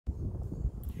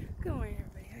Good morning,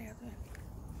 everybody. How y'all doing?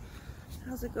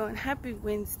 How's it going? Happy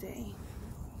Wednesday.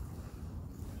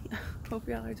 Hope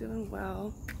y'all are doing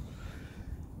well.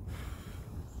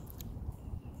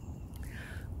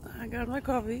 I got my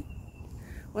coffee.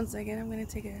 One second, I'm gonna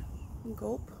take a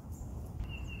gulp.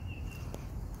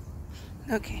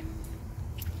 Okay.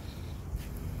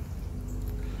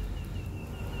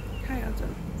 How y'all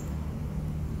doing?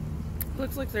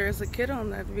 Looks like there's a kid on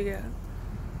that via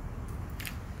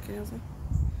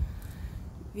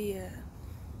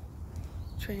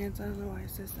trans. I don't know why it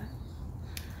says that.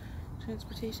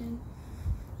 Transportation.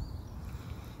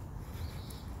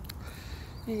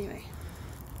 Anyway.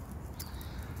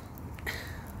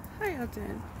 How y'all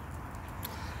doing?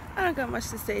 I don't got much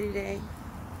to say today.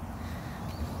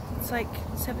 It's like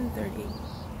 7:30.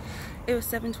 It was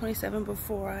 7:27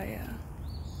 before I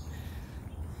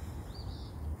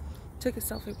took a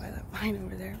selfie by that vine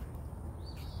over there.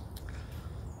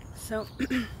 So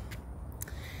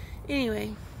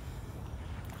anyway,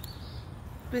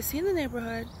 busy in the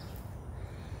neighborhood,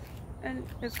 and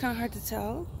it's kind of hard to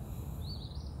tell,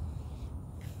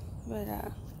 but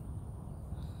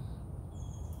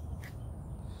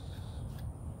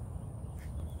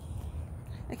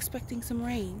expecting some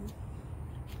rain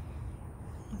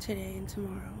today and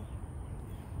tomorrow.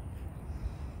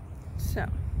 So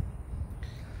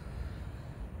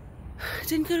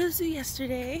didn't go to the zoo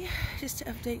yesterday, just to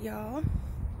update y'all.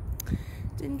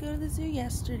 Didn't go to the zoo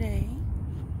yesterday.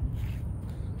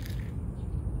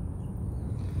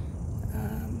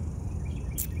 I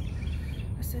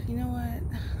said, you know what?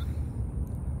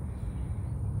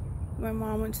 My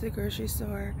mom went to the grocery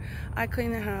store. I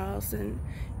cleaned the house, and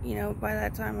you know, by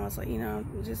that time I was like, you know,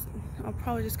 I'll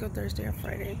probably just go Thursday or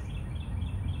Friday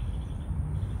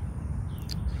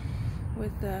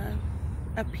with a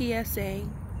PSA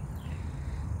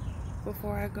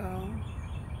before I go.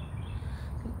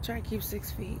 Try to keep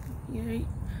 6 feet. You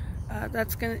know,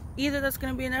 that's gonna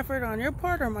be an effort on your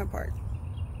part or my part.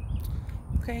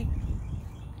 Okay,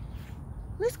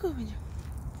 let's go with you.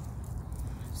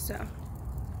 So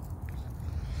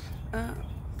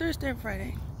Thursday or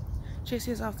Friday.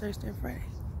 Tracy is off Thursday or Friday.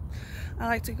 I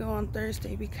like to go on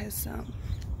Thursday because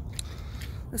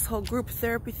this whole group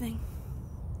therapy thing.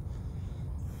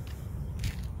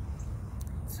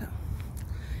 So,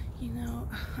 you know,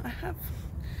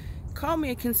 call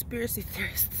me a conspiracy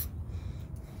theorist.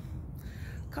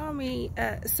 Call me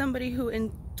somebody who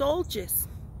indulges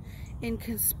in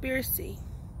conspiracy.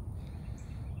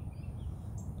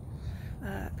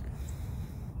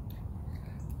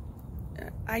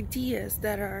 Ideas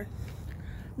that are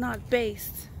not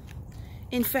based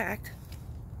in fact,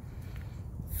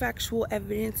 factual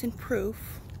evidence and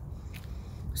proof.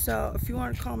 So if you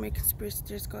want to call me a conspiracy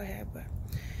theorist, go ahead. But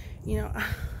you know, I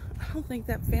don't think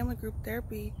that family group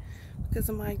therapy, because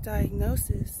of my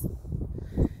diagnosis,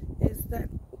 is that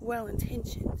well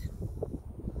intentioned.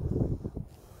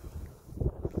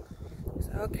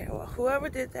 So okay, well, whoever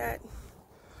did that,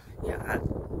 you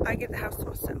know, I get the house to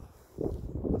myself.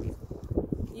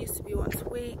 It used to be once a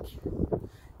week,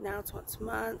 now it's once a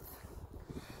month,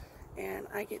 and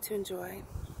I get to enjoy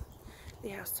the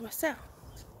house to myself.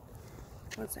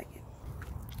 One second.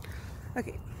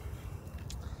 Okay.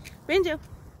 Benjo.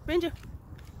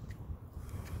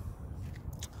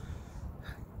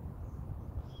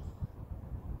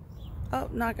 Oh,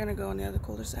 not gonna go on the other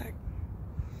cul-de-sac.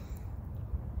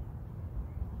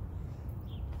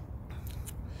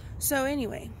 So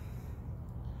anyway,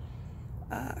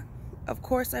 of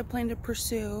course I plan to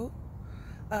pursue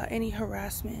any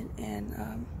harassment and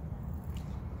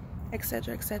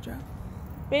etc.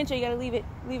 Benjo, you gotta leave it.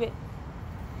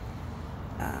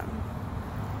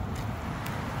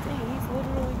 Dang, he's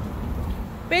literally.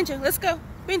 Benjo, let's go.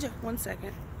 Benjo, 1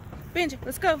 second. Benjo,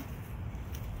 let's go.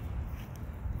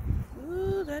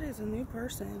 Ooh, that is a new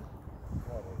person.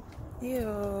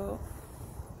 Ew.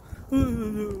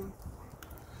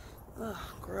 Ugh,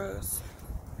 gross.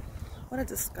 What a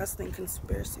disgusting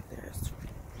conspiracy theorist.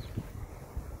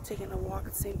 Taking a walk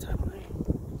at the same time.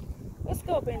 Let's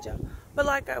go, Benjo. But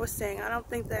like I was saying, I don't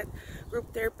think that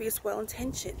group therapy is well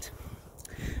intentioned.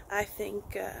 I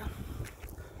think,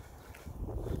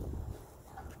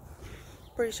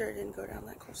 pretty sure it didn't go down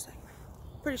that close thing.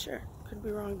 Pretty sure. Could be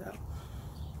wrong though.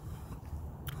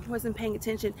 Wasn't paying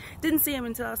attention. Didn't see him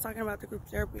until I was talking about the group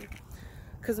therapy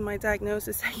because of my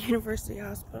diagnosis at University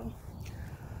Hospital.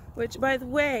 Which, by the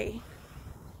way,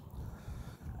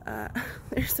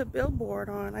 there's a billboard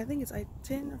on, I think it's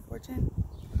I-10 or 410.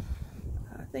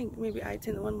 I think maybe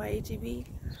I-10, the one by HEB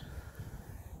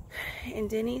and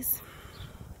Denny's.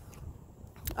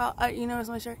 You notice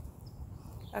my shirt?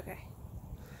 Okay.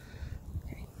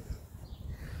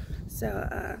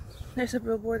 So there's a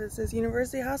billboard that says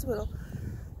University Hospital,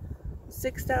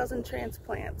 6,000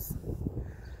 transplants,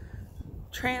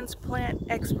 transplant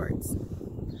experts.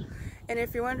 And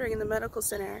if you're wondering, in the medical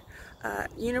center,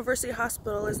 University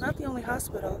Hospital is not the only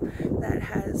hospital that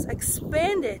has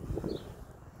expanded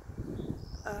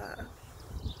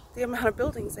the amount of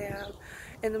buildings they have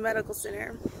in the medical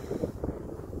center.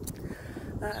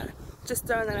 Just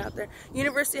throwing that out there.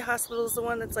 University Hospital is the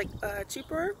one that's like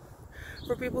cheaper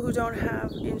for people who don't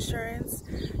have insurance,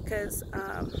 because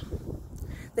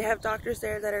they have doctors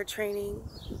there that are training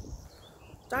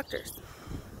doctors,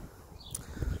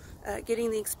 getting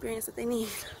the experience that they need,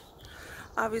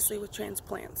 obviously with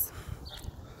transplants.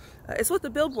 It's what the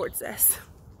billboard says.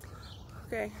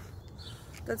 Okay,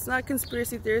 that's not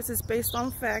conspiracy theories, it's based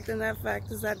on fact, and that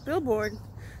fact is that billboard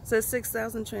says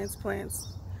 6,000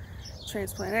 transplants,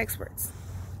 transplant experts.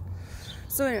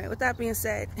 So anyway, with that being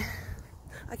said,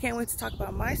 I can't wait to talk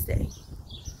about my stay.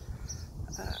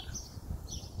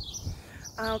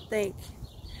 I don't think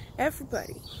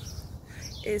everybody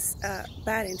is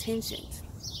bad intentioned,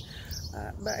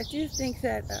 but I do think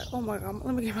that, oh my God,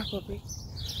 let me get my puppy.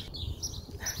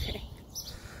 Okay,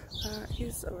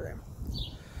 he's over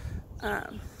there.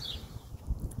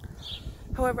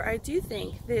 However, I do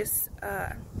think this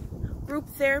group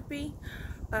therapy,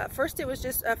 first it was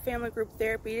just a family group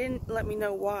therapy. It didn't let me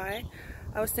know why.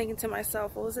 I was thinking to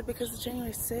myself, well, is it because it's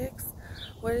January 6th?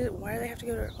 Why do they have to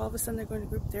go to, all of a sudden they're going to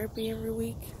group therapy every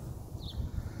week?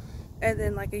 And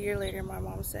then like a year later, my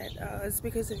mom said, it's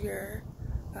because of your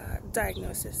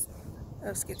diagnosis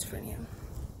of schizophrenia.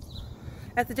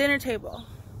 At the dinner table,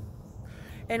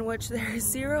 in which there is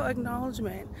zero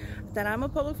acknowledgement that I'm a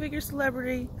public figure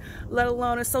celebrity, let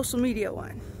alone a social media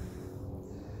one.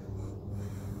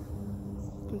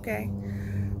 Okay?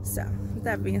 So, with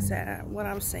that being said, what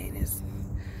I'm saying is,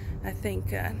 I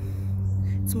think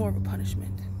it's more of a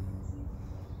punishment.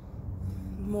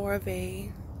 More of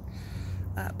a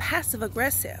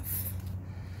passive-aggressive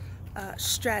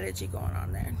strategy going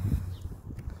on there.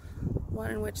 One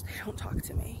in which they don't talk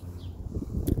to me.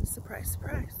 Surprise,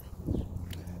 surprise.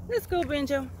 Let's go,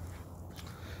 Benjo.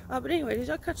 But anyway, did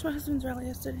y'all catch my husband's rally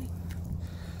yesterday?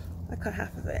 I caught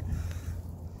half of it.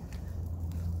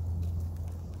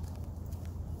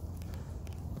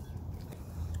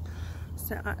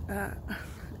 So,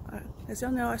 as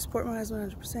y'all know, I support my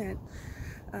husband 100%.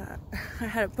 I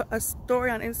had a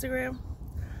story on Instagram.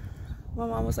 My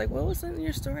mom was like, what was in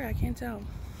your story? I can't tell.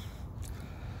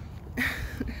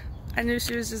 I knew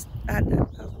she was just, I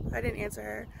didn't answer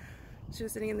her. She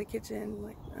was sitting in the kitchen,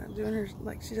 like, doing her,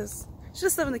 like, she does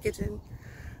stuff in the kitchen.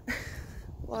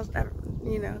 Well,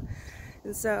 you know.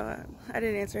 And so, I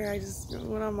didn't answer her. I just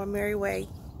went on my merry way.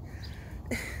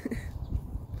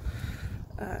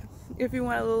 If you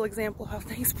want a little example of how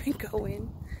things been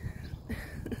going.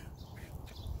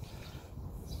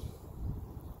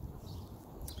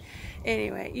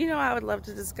 Anyway, you know, I would love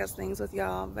to discuss things with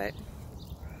y'all, but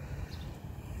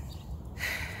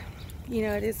you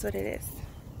know, it is what it is.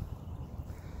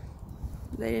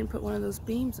 They didn't put one of those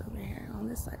beams over here on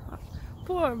this side.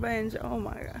 Poor Benjo. Oh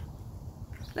my God.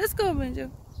 Let's go, Benjo.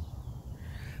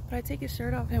 But I take his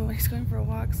shirt off him when he's going for a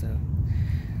walk, so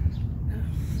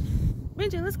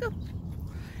Benjo, let's go.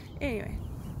 Anyway.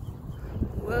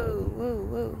 Whoa, whoa,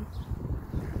 whoa.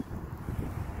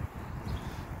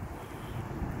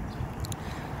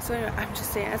 So anyway, I'm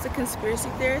just saying, as a conspiracy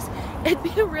theorist, it'd be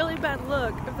a really bad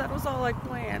look if that was all like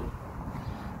planned.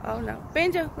 Oh no.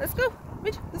 Benjo, let's go.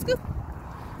 Benjo, let's go.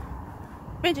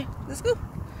 Benjo, let's go.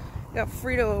 Got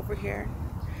Frito over here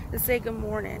to say good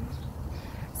morning.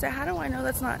 So how do I know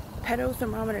that's not Pedo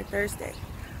Thermometer Thursday?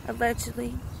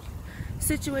 Allegedly.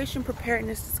 Situation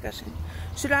preparedness discussion.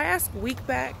 Should I ask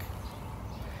Weekback?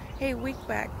 Hey,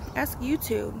 Weekback, ask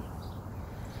YouTube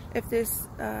if this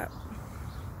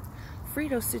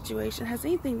Frito situation has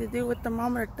anything to do with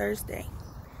Thermometer Thursday.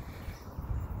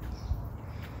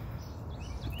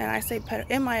 And I say pedo,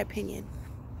 in my opinion.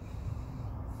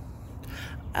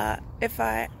 If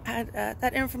I had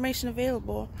that information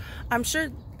available, I'm sure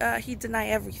he'd deny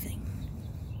everything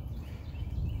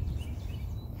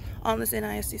on this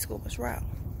NISD school bus route.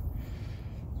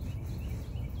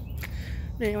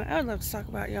 But anyway, I would love to talk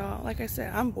about y'all. Like I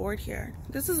said, I'm bored here.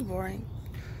 This is boring.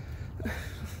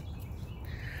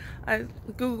 I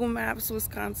Google Maps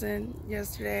Wisconsin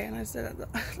yesterday, and I said,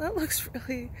 that looks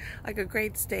really like a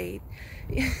great state.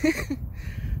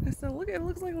 I said, look, it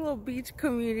looks like a little beach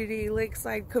community,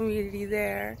 lakeside community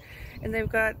there. And they've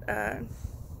got, I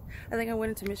think I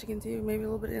went into Michigan too, maybe a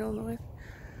little bit of Illinois.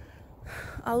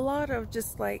 A lot of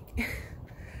just like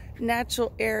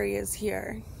natural areas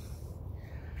here.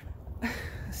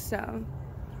 So,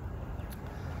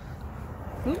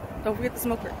 Ooh, don't forget the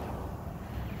smoker.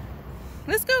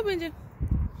 Let's go, Benji.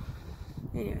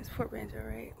 Anyways, poor Benjo,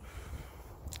 right?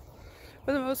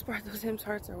 For the most part, those hymns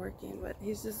hearts are working, but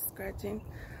he's just scratching.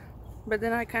 But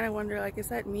then I kind of wonder, like, is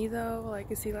that me though?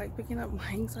 Like, is he like picking up my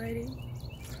anxiety?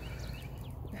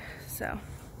 So,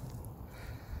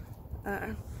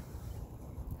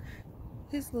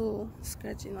 his little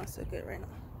scratching not so good right now.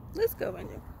 Let's go,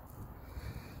 Benji.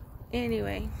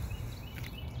 Anyway,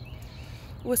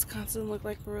 Wisconsin looked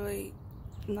like a really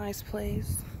nice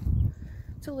place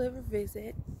to live or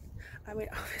visit. I mean,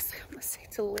 obviously, I'm gonna say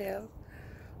to live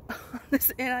on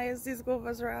this NISD school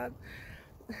bus ride.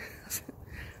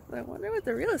 I wonder what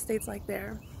the real estate's like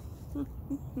there.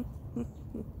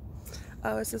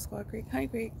 Oh, it's just Squaw Creek. Hi,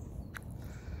 Creek.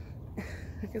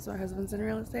 I guess my husband's in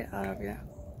real estate. I don't know if you know.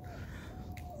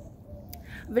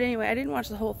 But anyway, I didn't watch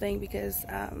the whole thing because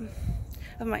of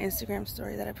my Instagram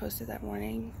story that I posted that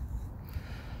morning.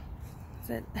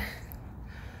 That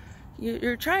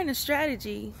you're trying a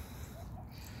strategy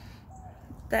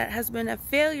that has been a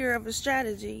failure of a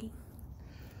strategy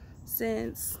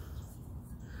since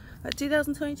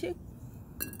 2022.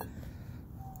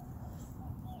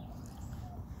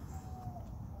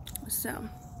 So,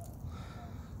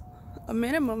 a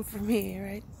minimum for me,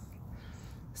 right?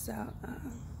 So,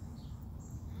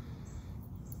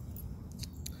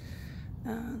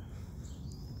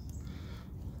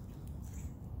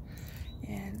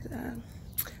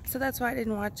 so that's why I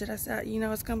didn't watch it. I said, you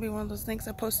know, it's gonna be one of those things.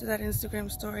 I posted that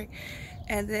Instagram story,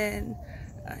 and then,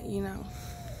 you know,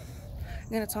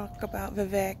 I'm gonna talk about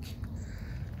Vivek.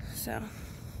 So,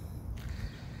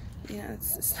 you know,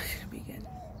 it's not gonna be good.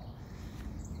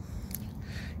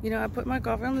 You know, I put my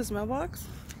coffee on this mailbox,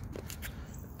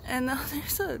 and now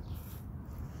there's a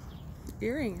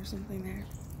earring or something there.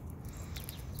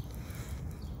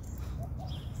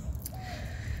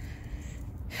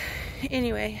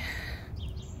 Anyway,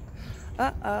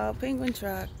 penguin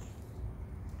truck.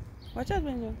 Watch out,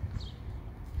 penguin.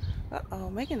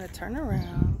 Making a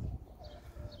turnaround.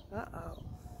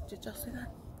 Did y'all see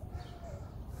that?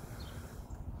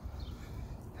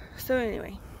 So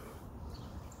anyway,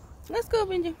 let's go,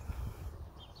 Benji.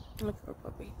 Look for a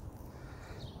puppy.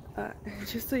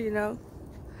 Just so you know,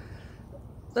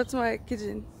 that's my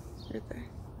kitchen right there.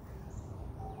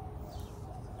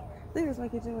 I think that's my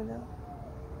kitchen window.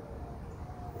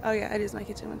 Oh yeah, it is my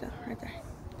kitchen window right there.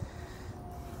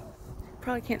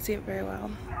 Probably can't see it very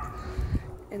well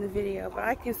in the video, but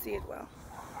I can see it well.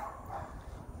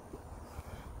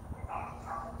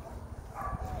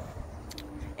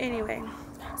 Anyway,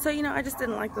 so you know, I just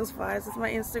didn't like those vibes. It's my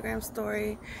Instagram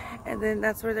story, and then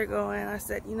that's where they're going. I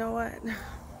said, you know what?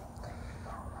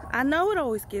 I know it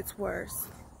always gets worse,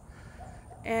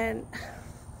 and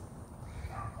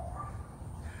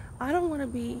I don't want to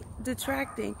be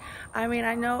detracting. I mean,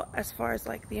 I know as far as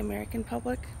like the American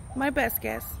public, my best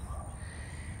guess,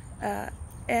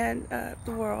 and the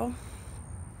world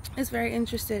is very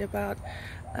interested about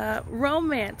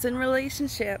romance and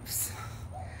relationships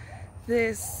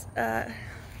this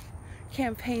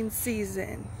campaign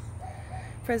season,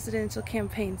 presidential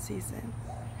campaign season.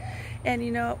 And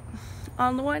you know,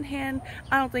 on the one hand,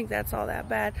 I don't think that's all that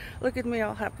bad. Look at me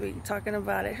all happy talking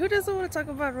about it. Who doesn't want to talk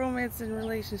about romance and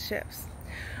relationships?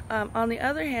 On the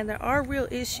other hand, there are real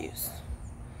issues.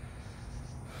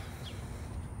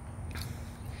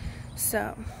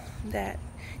 So, that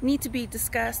need to be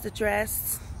discussed,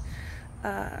 addressed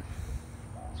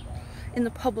in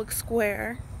the public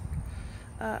square.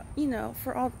 You know,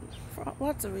 for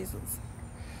lots of reasons.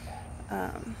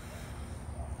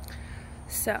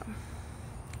 So,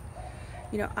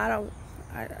 you know,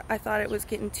 I thought it was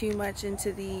getting too much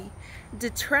into the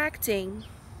detracting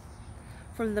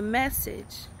from the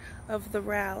message of the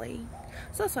rally.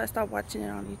 So that's why I stopped watching it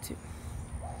on YouTube.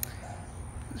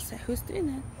 I said, who's doing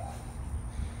that?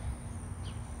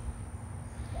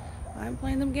 I'm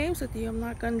playing them games with you. I'm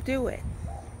not going to do it.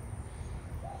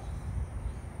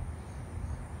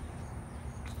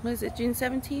 What is it, June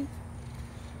 17th?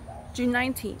 June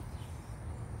 19th.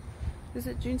 Is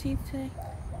it Juneteenth today?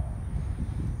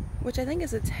 Which I think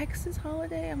is a Texas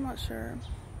holiday. I'm not sure.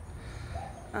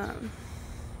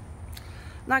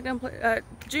 Not gonna play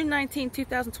June 19th,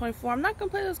 2024. I'm not gonna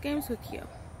play those games with you.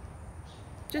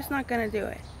 Just not gonna do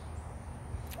it.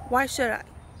 Why should I?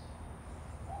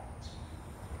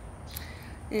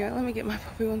 Yeah, let me get my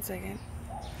puppy 1 second.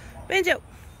 Benjo!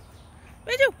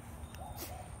 Benjo!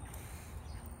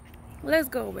 Let's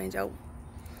go, Benjo.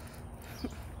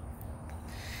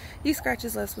 He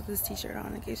scratches less with his t-shirt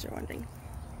on, in case you're wondering.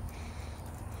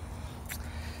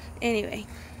 Anyway,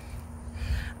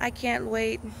 I can't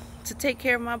wait to take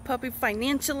care of my puppy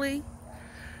financially.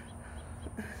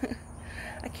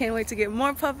 I can't wait to get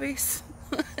more puppies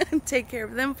and take care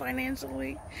of them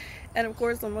financially and of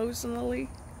course emotionally.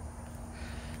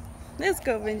 Let's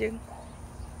go, Benji.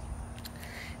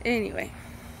 Anyway,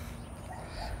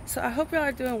 so I hope y'all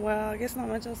are doing well. I guess not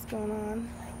much else going on.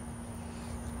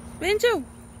 Benju!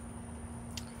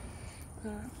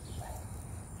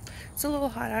 It's a little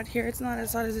hot out here. It's not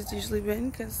as hot as it's usually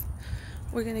been because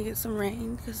we're going to get some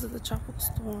rain because of the tropical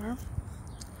storm.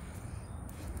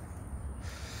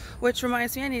 Which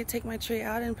reminds me, I need to take my tree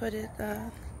out and put it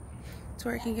to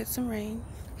where I can get some rain.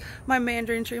 My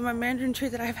mandarin tree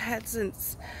that I've had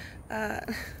since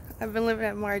I've been living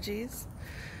at Margie's.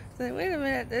 So wait a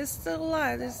minute, it's still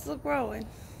alive, it's still growing.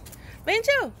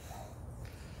 Benju!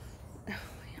 I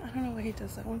don't know why he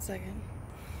does that. 1 second.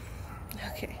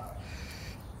 Okay.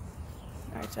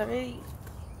 Alright, y'all ready?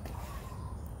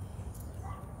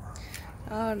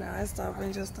 Oh no, I stopped.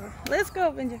 Benji stopped. Let's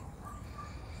go, Benji.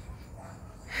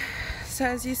 So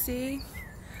as you see,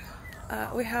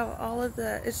 we have all of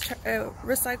the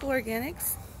recycle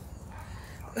organics.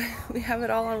 We have it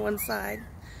all on one side.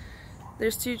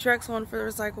 There's 2 trucks, one for the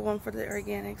recycle, one for the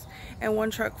organics, and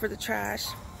 1 truck for the trash.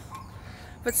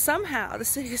 But somehow the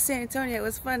city of San Antonio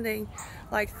is funding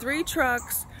like 3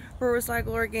 trucks for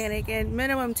recycle organic and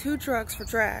minimum 2 trucks for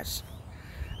trash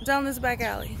down this back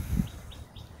alley.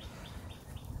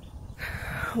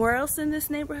 Where else in this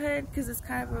neighborhood? Because it's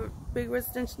kind of a big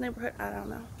residential neighborhood. I don't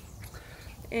know.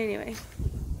 Anyway,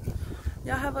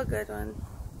 y'all have a good one.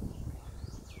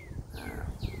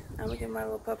 I'm gonna give my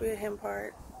little puppy a hen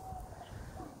part.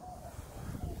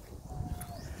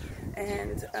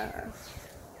 And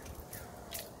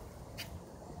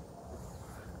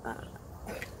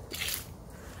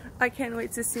I can't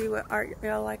wait to see what art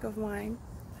y'all like of mine.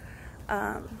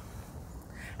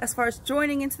 As far as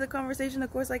joining into the conversation,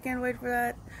 of course I can't wait for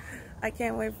that. I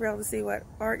can't wait for y'all to see what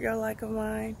art y'all like of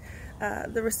mine,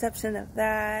 the reception of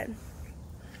that,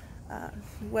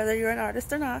 whether you're an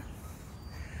artist or not.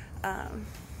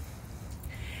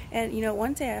 And you know,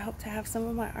 one day I hope to have some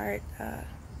of my art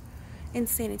in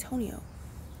San Antonio.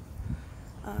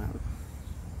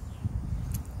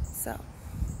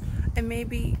 And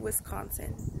maybe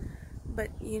Wisconsin, but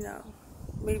you know,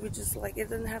 maybe just like, it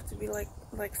doesn't have to be like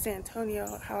San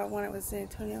Antonio, how I want it with San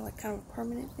Antonio, like kind of a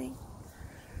permanent thing.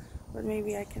 But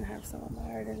maybe I can have some of my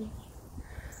art in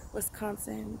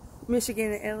Wisconsin,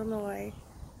 Michigan, and Illinois,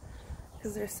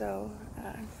 because they're so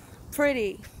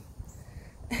pretty.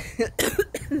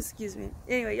 Excuse me.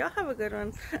 Anyway, y'all have a good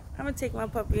one. I'm gonna take my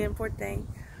puppy in, poor thing.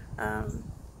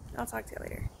 I'll talk to you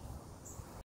later.